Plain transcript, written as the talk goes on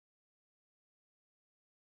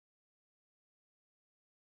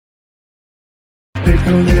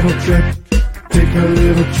a little trip, take a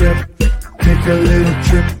little trip, take a little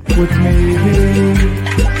trip with me.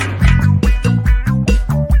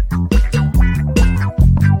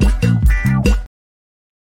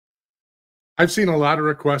 I've seen a lot of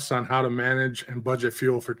requests on how to manage and budget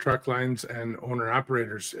fuel for truck lines and owner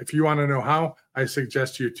operators. If you want to know how, I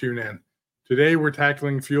suggest you tune in. Today, we're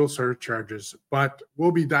tackling fuel surcharges, but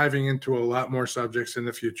we'll be diving into a lot more subjects in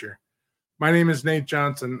the future. My name is Nate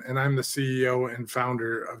Johnson, and I'm the CEO and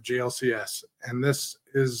founder of JLCS, and this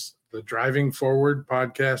is the Driving Forward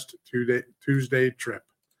Podcast Tuesday Trip.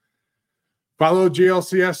 Follow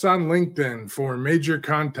JLCS on LinkedIn for major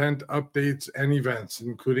content updates and events,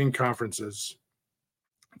 including conferences.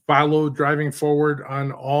 Follow Driving Forward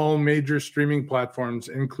on all major streaming platforms,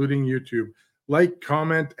 including YouTube. Like,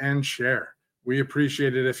 comment, and share. We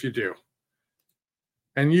appreciate it if you do.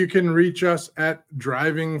 And you can reach us at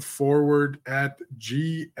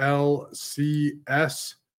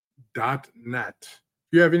drivingforward@glcs.net. If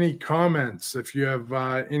you have any comments, if you have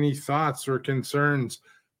any thoughts or concerns,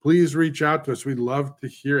 please reach out to us. We'd love to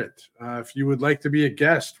hear it. If you would like to be a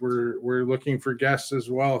guest, we're looking for guests as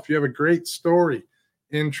well. If you have a great story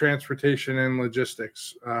in transportation and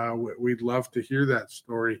logistics, we'd love to hear that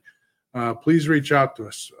story. Please reach out to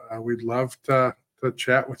us. We'd love to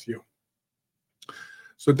chat with you.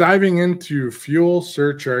 So diving into fuel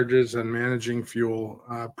surcharges and managing fuel.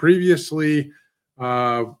 Previously,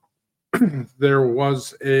 there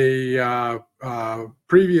was a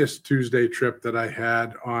previous Tuesday trip that I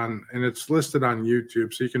had on, and it's listed on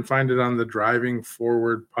YouTube. So you can find it on the Driving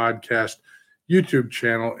Forward Podcast YouTube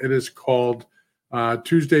channel. It is called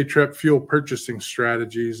Tuesday Trip Fuel Purchasing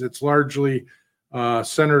Strategies. It's largely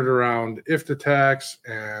centered around IFTA tax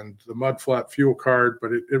and the mudflap fuel card,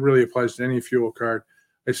 but it really applies to any fuel card.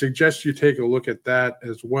 I suggest you take a look at that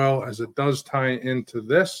as well, as it does tie into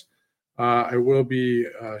this. I will be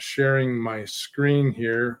sharing my screen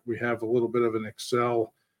here. We have a little bit of an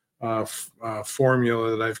Excel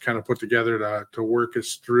formula that I've kind of put together to work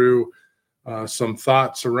us through some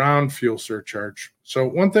thoughts around fuel surcharge. So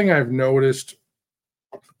one thing I've noticed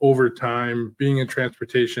over time, being in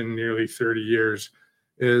transportation nearly 30 years,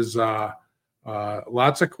 is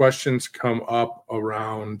lots of questions come up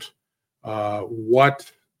around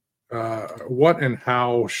what and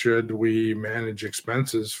how should we manage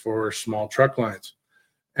expenses for small truck lines.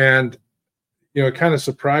 And, it kind of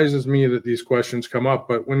surprises me that these questions come up,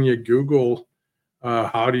 but when you Google,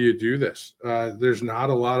 how do you do this? There's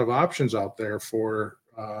not a lot of options out there for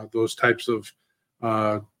those types of,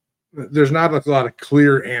 there's not a lot of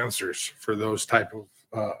clear answers for those type of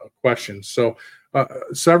questions. So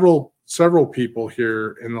several people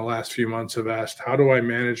here in the last few months have asked, how do I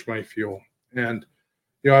manage my fuel? And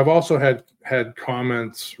I've also had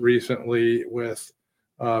comments recently with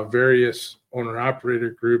various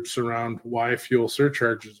owner-operator groups around why fuel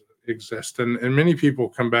surcharges exist. And many people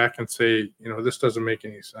come back and say, this doesn't make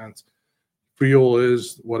any sense. Fuel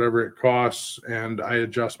is whatever it costs, and I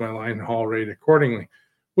adjust my line haul rate accordingly,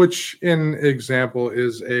 which in example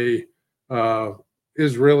is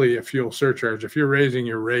really a fuel surcharge. If you're raising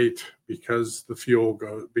your rate because fuel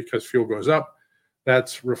goes up,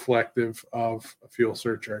 that's reflective of a fuel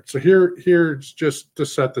surcharge. So here's just to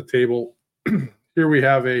set the table. Here we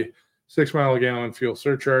have a 6 mile a gallon fuel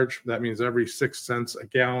surcharge. That means every 6 cents a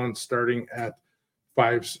gallon, starting at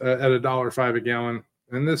 $1.05 a gallon.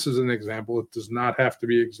 And this is an example. It does not have to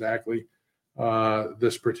be exactly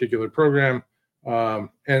this particular program. And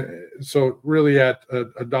so really at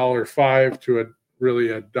 $1.05 to really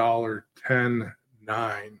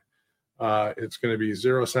 $1.109. It's going to be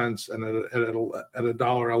 0 cents, and at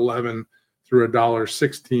 $1.11 through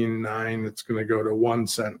 $1.169, it's going to go to 1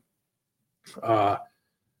 cent,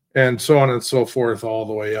 and so on and so forth, all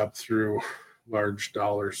the way up through large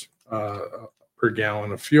dollars per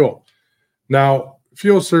gallon of fuel. Now,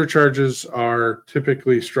 fuel surcharges are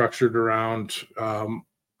typically structured around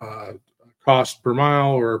cost per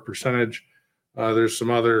mile or a percentage. There's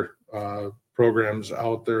some other programs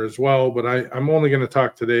out there as well, but I'm only going to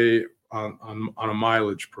talk today on a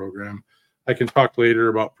mileage program. I can talk later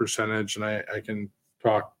about percentage, and I can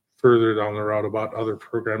talk further down the road about other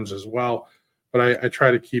programs as well. But I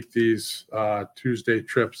try to keep these Tuesday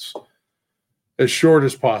trips as short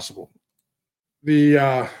as possible.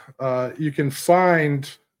 You can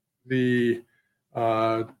find the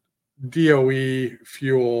DOE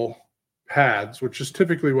fuel pads, which is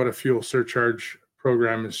typically what a fuel surcharge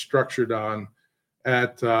program is structured on,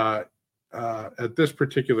 at this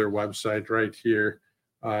particular website right here,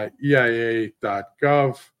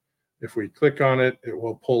 EIA.gov. If we click on it, it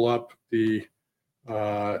will pull up the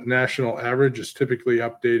national average is typically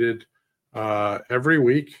updated every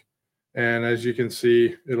week. And as you can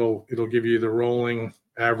see, it'll give you the rolling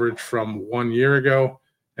average from 1 year ago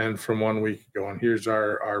and from 1 week ago. And here's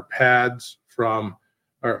our pads from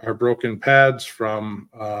our broken pads from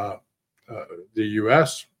the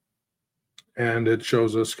US. And it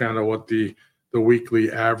shows us kind of what the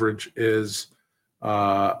weekly average is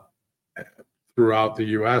throughout the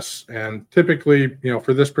US. And typically,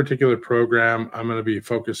 for this particular program, I'm going to be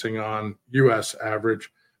focusing on US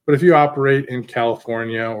average. But if you operate in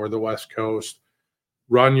California or the West Coast,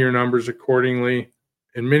 run your numbers accordingly.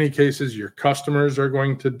 In many cases, your customers are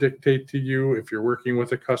going to dictate to you. If you're working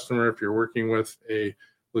with a customer, if you're working with a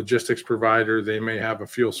logistics provider, they may have a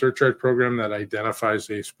fuel surcharge program that identifies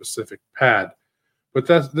a specific pad. But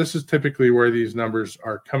this is typically where these numbers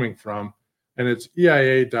are coming from. And it's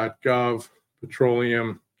EIA.gov,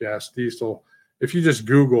 petroleum, gas, diesel. If you just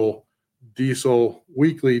Google diesel,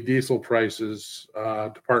 weekly diesel prices,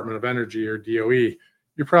 Department of Energy or DOE,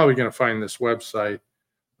 you're probably going to find this website.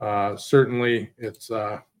 Certainly, it's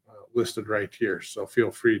listed right here. So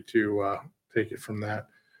feel free to take it from that.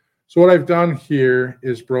 So what I've done here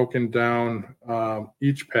is broken down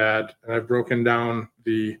each pad, and I've broken down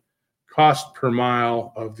the cost per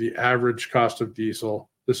mile of the average cost of diesel.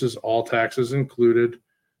 This is all taxes included,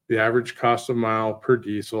 the average cost of mile per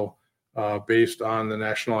diesel based on the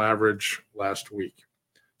national average last week.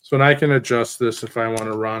 So now I can adjust this if I want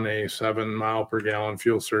to run a 7 mile per gallon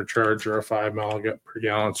fuel surcharge or a 5 mile per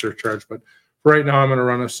gallon surcharge. But for right now, I'm going to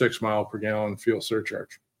run a 6 mile per gallon fuel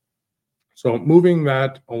surcharge. So moving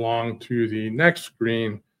that along to the next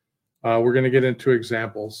screen, we're going to get into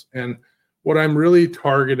examples. And what I'm really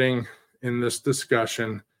targeting in this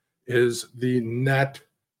discussion is the net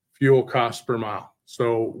fuel cost per mile.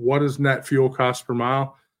 So what is net fuel cost per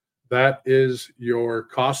mile? That is your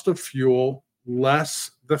cost of fuel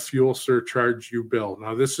less the fuel surcharge you bill.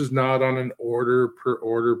 Now, this is not on an order per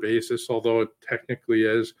order basis, although it technically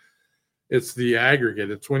is. It's the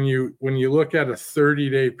aggregate. It's when you look at a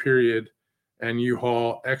 30-day period and you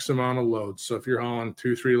haul X amount of loads. So if you're hauling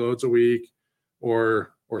 2-3 loads a week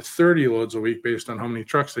or 30 loads a week based on how many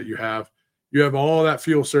trucks that you have all that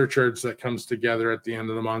fuel surcharge that comes together at the end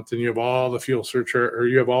of the month, and you have all the fuel surcharge, or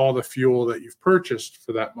you have all the fuel that you've purchased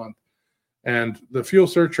for that month. And the fuel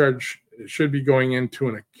surcharge should be going into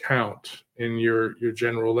an account in your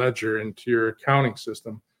general ledger, into your accounting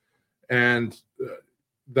system. And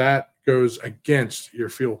that goes against your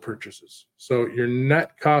fuel purchases. So your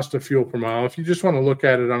net cost of fuel per mile, if you just want to look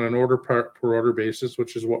at it on an order per order basis,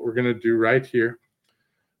 which is what we're going to do right here,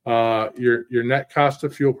 your net cost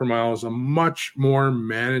of fuel per mile is a much more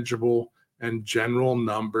manageable and general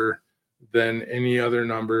number than any other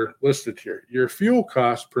number listed here. Your fuel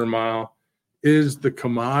cost per mile is the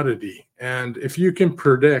commodity. And if you can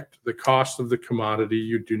predict the cost of the commodity,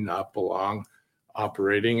 you do not belong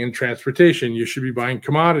operating in transportation. You should be buying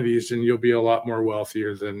commodities, and you'll be a lot more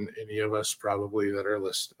wealthier than any of us probably that are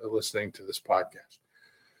listening to this podcast.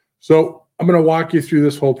 So I'm going to walk you through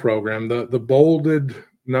this whole program. The bolded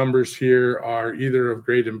numbers here are either of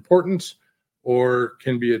great importance or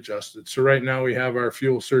can be adjusted. So right now we have our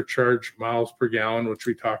fuel surcharge miles per gallon, which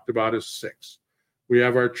we talked about is 6. We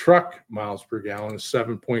have our truck miles per gallon is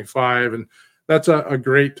 7.5. And that's a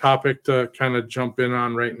great topic to kind of jump in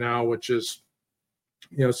on right now, which is,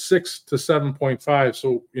 6 to 7.5.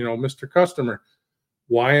 So, Mr. Customer,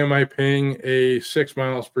 why am I paying a 6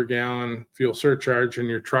 miles per gallon fuel surcharge and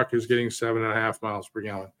your truck is getting 7.5 miles per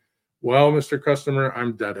gallon? Well, Mr. Customer,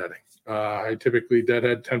 I'm deadheading. I typically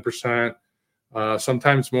deadhead 10%,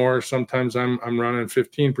 sometimes more. Sometimes I'm running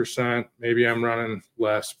 15%. Maybe I'm running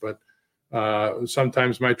less, but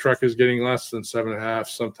sometimes my truck is getting less than 7.5.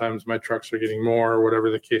 Sometimes my trucks are getting more, or whatever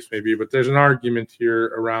the case may be. But there's an argument here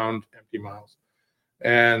around empty miles,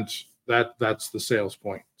 and that's the sales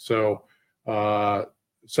point. So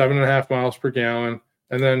 7.5 miles per gallon,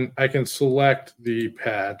 and then I can select the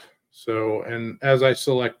pad. So, and as I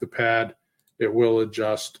select the pad, it will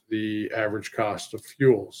adjust the average cost of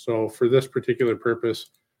fuel. So for this particular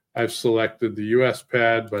purpose, I've selected the US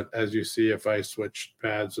pad, but as you see, if I switch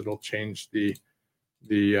pads, it'll change the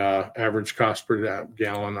average cost per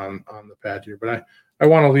gallon on the pad here. But I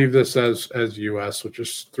want to leave this as US, which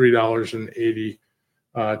is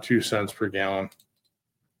 $3.82 per gallon.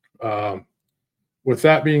 With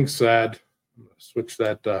that being said, I'm going to switch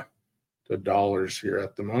that to dollars here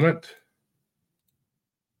at the moment.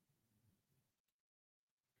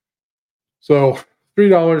 So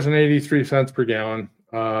 $3.83 per gallon.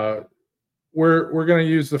 We're going to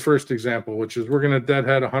use the first example, which is we're going to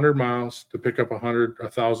deadhead 100 miles to pick up a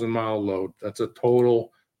 1,000 mile load. That's a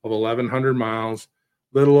total of 1,100 miles,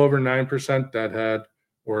 little over 9% deadhead.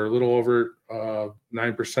 or a little over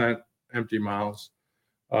 9% empty miles.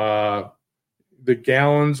 The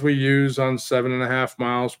gallons we use on 7.5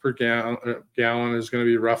 miles per gallon is going to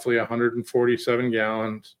be roughly 147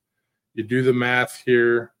 gallons. You do the math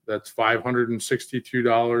here, that's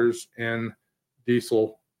 $562 in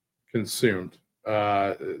diesel consumed.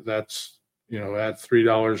 That's, at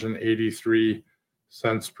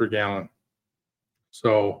 $3.83 per gallon.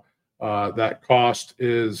 So that cost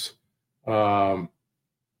is,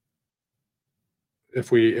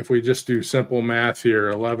 if we just do simple math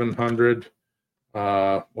here, 1,100.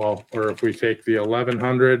 Or if we take the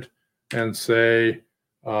 1,100 and say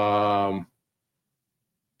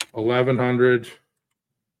 1,100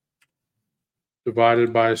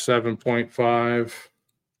 divided by 7.5,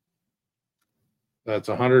 that's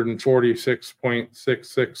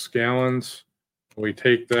 146.66 gallons. We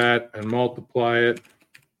take that and multiply it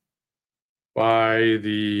by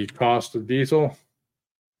the cost of diesel,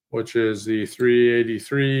 which is the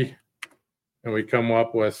 383, and we come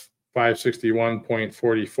up with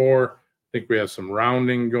 561.44. I think we have some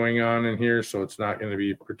rounding going on in here, so it's not going to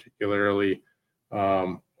be particularly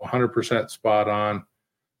 100% spot on,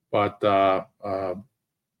 but I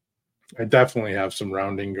definitely have some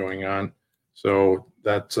rounding going on. So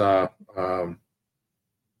that's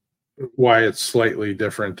why it's slightly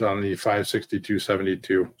different on the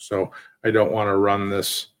 562.72. So I don't want to run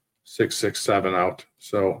this 667 out.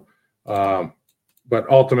 So, but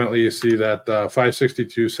ultimately you see that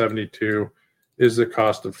 562.72 is the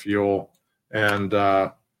cost of fuel. And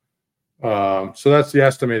so that's the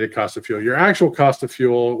estimated cost of fuel. Your actual cost of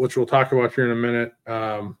fuel, which we'll talk about here in a minute,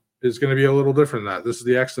 is going to be a little different than that. This is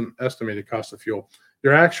the estimated cost of fuel.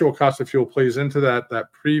 Your actual cost of fuel plays into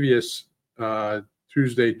that previous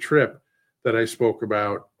Tuesday trip that I spoke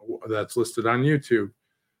about that's listed on YouTube.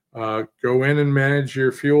 Go in and manage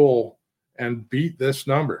your fuel and beat this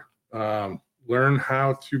number. Learn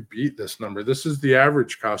how to beat this number. This is the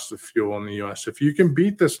average cost of fuel in the U.S. If you can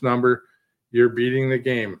beat this number, you're beating the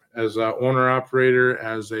game. As an owner-operator,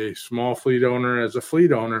 as a small fleet owner, as a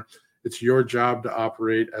fleet owner, it's your job to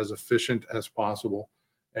operate as efficient as possible,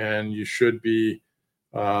 and you should be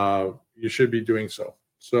doing so.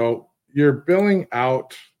 So you're billing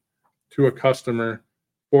out to a customer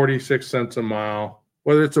 46 cents a mile,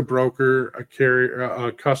 whether it's a broker, a carrier,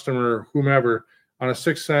 a customer, whomever, on a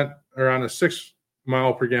 6 cent or on a 6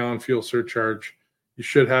 mile per gallon fuel surcharge, you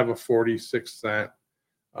should have a 46 cent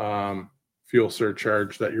fuel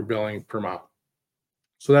surcharge that you're billing per mile.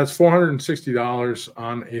 So that's $460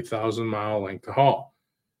 on a 1,000-mile length of haul.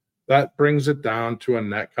 That brings it down to a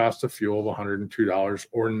net cost of fuel of $102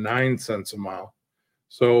 or 9 cents a mile.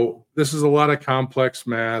 So this is a lot of complex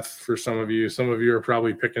math for some of you. Some of you are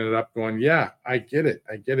probably picking it up going, yeah, I get it.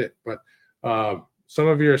 But some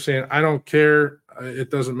of you are saying, I don't care.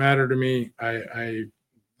 It doesn't matter to me.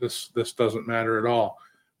 This doesn't matter at all.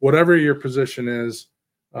 Whatever your position is,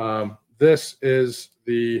 this is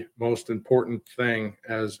the most important thing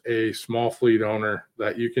as a small fleet owner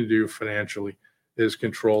that you can do financially is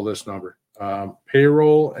control this number.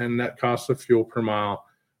 Payroll and net cost of fuel per mile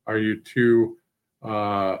are your two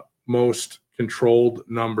most controlled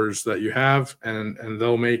numbers that you have, and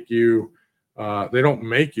they'll make you, they don't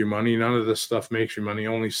make you money. None of this stuff makes you money.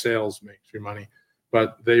 Only sales makes you money,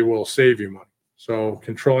 but they will save you money. So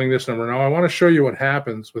controlling this number. Now I want to show you what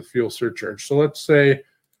happens with fuel surcharge. So let's say,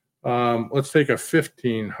 let's take a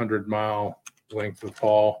 1,500 mile length of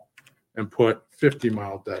haul and put 50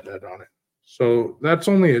 mile deadhead on it. So that's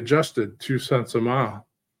only adjusted 2 cents a mile.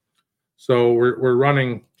 So we're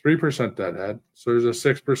running 3% deadhead. So there's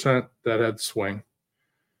a 6% deadhead swing,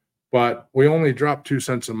 but we only dropped 2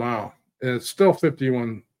 cents a mile, and it's still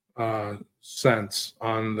 51 cents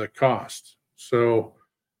on the cost. So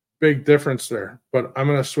big difference there. But I'm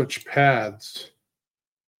going to switch paths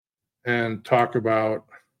and talk about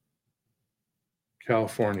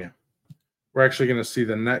California. We're actually going to see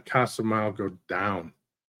the net cost of mile go down.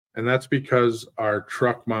 And that's because our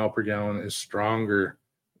truck mile per gallon is stronger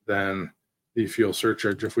than the fuel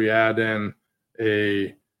surcharge. If we add in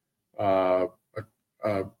a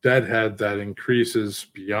deadhead that increases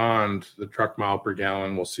beyond the truck mile per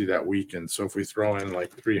gallon, we'll see that weaken. So if we throw in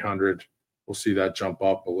like 300, we'll see that jump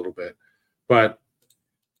up a little bit. But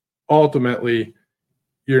ultimately,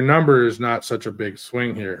 your number is not such a big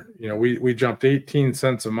swing here. You know, we jumped 18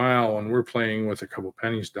 cents a mile and we're playing with a couple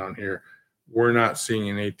pennies down here. We're not seeing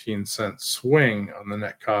an 18-cent swing on the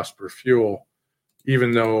net cost per fuel,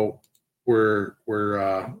 even though we're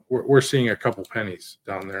seeing a couple pennies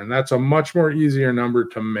down there. And that's a much more easier number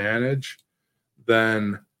to manage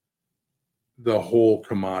than the whole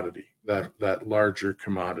commodity, that larger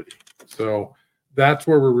commodity. So that's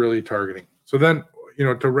where we're really targeting. So then,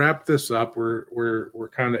 to wrap this up, we're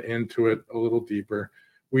kind of into it a little deeper.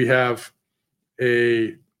 We have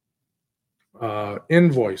a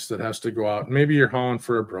invoice that has to go out. Maybe you're hauling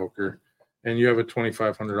for a broker and you have a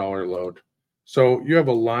 $2,500 load. So you have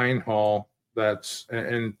a line haul that's,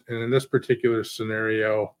 and in this particular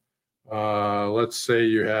scenario, let's say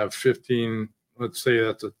you have 15, let's say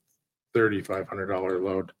that's a $3,500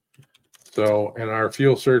 load. So, and our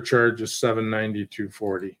fuel surcharge is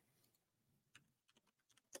 $792.40.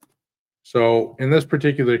 So in this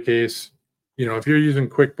particular case, if you're using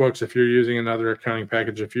QuickBooks, if you're using another accounting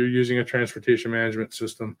package, if you're using a transportation management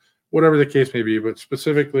system, whatever the case may be, but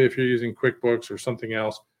specifically if you're using QuickBooks or something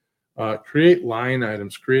else, create line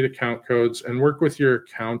items, create account codes, and work with your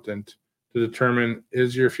accountant to determine,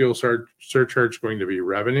 is your fuel surcharge going to be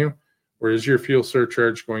revenue, or is your fuel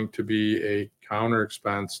surcharge going to be a counter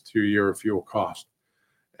expense to your fuel cost?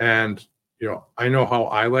 And, I know how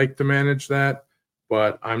I like to manage that,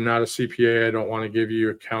 but I'm not a CPA. I don't want to give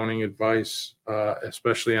you accounting advice,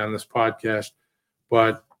 especially on this podcast.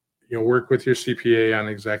 But, work with your CPA on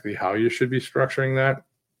exactly how you should be structuring that.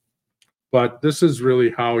 But this is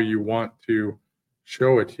really how you want to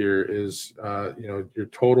show it here is, your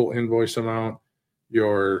total invoice amount,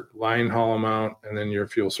 your line haul amount, and then your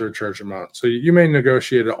fuel surcharge amount. So you may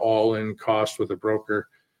negotiate an all-in cost with a broker,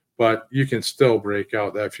 but you can still break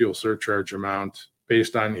out that fuel surcharge amount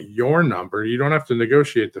based on your number. You don't have to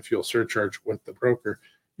negotiate the fuel surcharge with the broker.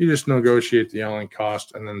 You just negotiate the all-in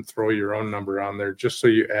cost and then throw your own number on there just so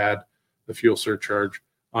you add the fuel surcharge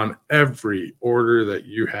on every order that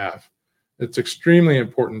you have. It's extremely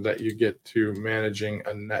important that you get to managing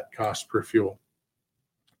a net cost per fuel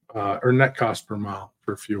or net cost per mile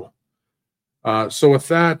for fuel. So with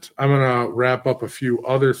that, I'm going to wrap up a few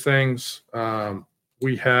other things.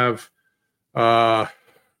 We have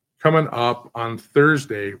coming up on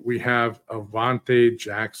Thursday, we have Avante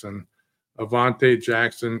Jackson. Avante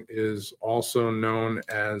Jackson is also known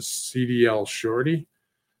as CDL Shorty.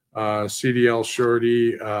 CDL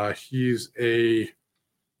Shorty, he's a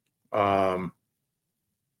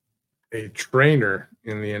trainer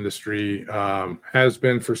in the industry, has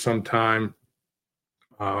been for some time,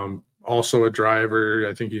 also a driver.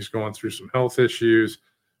 I think he's going through some health issues,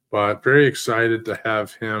 but very excited to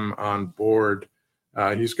have him on board.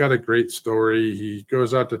 He's got a great story. He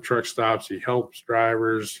goes out to truck stops. He helps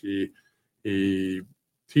drivers. He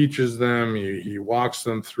teaches them. He walks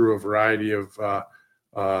them through a variety of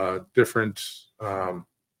different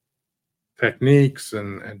techniques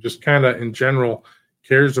and just kind of in general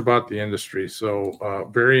cares about the industry. So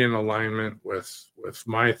very in alignment with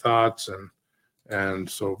my thoughts and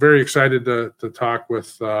so very excited to talk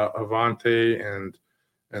with Avante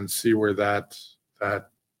and see where that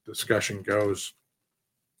discussion goes.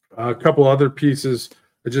 A couple other pieces.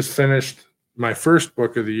 I just finished my first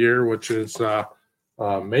book of the year, which is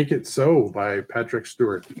Make It So by Patrick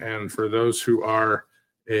Stewart. And for those who are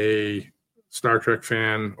a Star Trek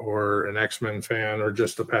fan or an X-Men fan or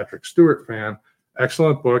just a Patrick Stewart fan,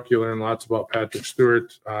 excellent book. You learn lots about Patrick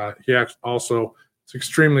Stewart. He also, it's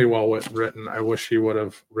extremely well written. I wish he would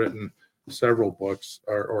have written several books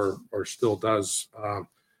or still does.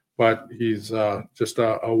 But he's just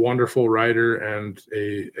a wonderful writer and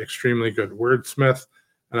a extremely good wordsmith.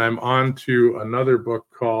 And I'm on to another book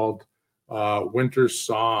called Winter's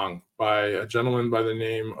Song by a gentleman by the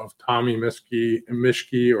name of Tommy Mischke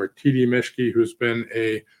or TD Mischke, who's been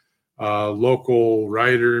a local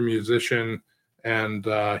writer, musician, and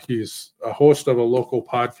he's a host of a local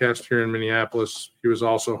podcast here in Minneapolis. He was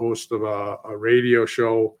also host of a radio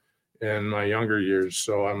show in my younger years.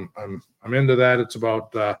 So I'm into that. It's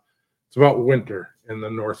about winter in the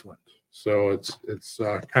Northland. So it's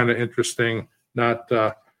kind of interesting. Not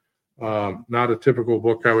a typical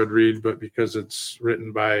book I would read, but because it's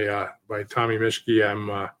written by Tommy Mischke,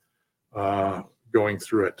 I'm going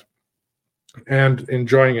through it and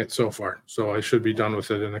enjoying it so far. So I should be done with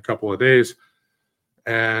it in a couple of days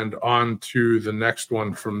and on to the next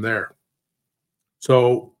one from there.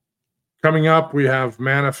 So coming up, we have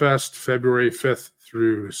Manifest February 5th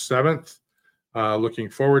through 7th. Looking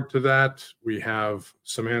forward to that. We have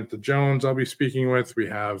Samantha Jones I'll be speaking with. We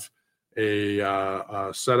have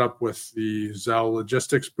a setup with the Zell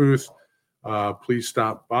Logistics booth. Please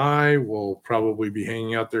stop by. We'll probably be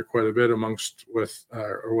hanging out there quite a bit with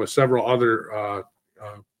several other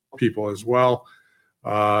people as well.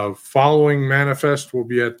 Following Manifest, we'll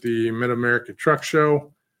be at the Mid-America Truck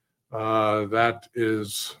Show. That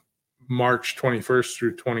is March 21st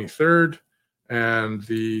through 23rd, and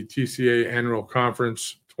the TCA Annual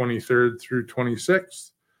Conference 23rd through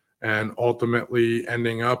 26th. and ultimately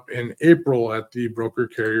ending up in April at the Broker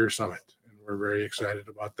Carrier Summit. And we're very excited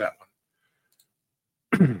about that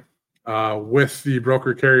one. With the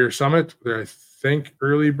Broker Carrier Summit, I think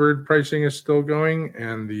early bird pricing is still going,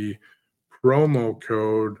 and the promo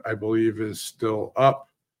code, I believe, is still up.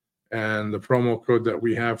 And the promo code that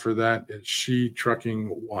we have for that is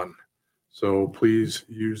SheTrucking1. So please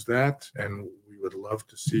use that, and we would love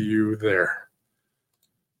to see you there.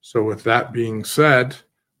 So with that being said,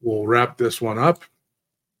 we'll wrap this one up.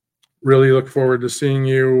 Really look forward to seeing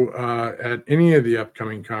you at any of the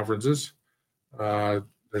upcoming conferences.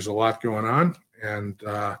 There's a lot going on, and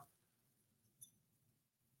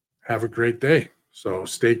have a great day. So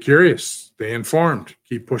stay curious, stay informed,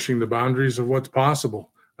 keep pushing the boundaries of what's possible.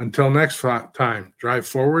 Until next time, drive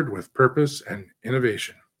forward with purpose and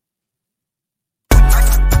innovation.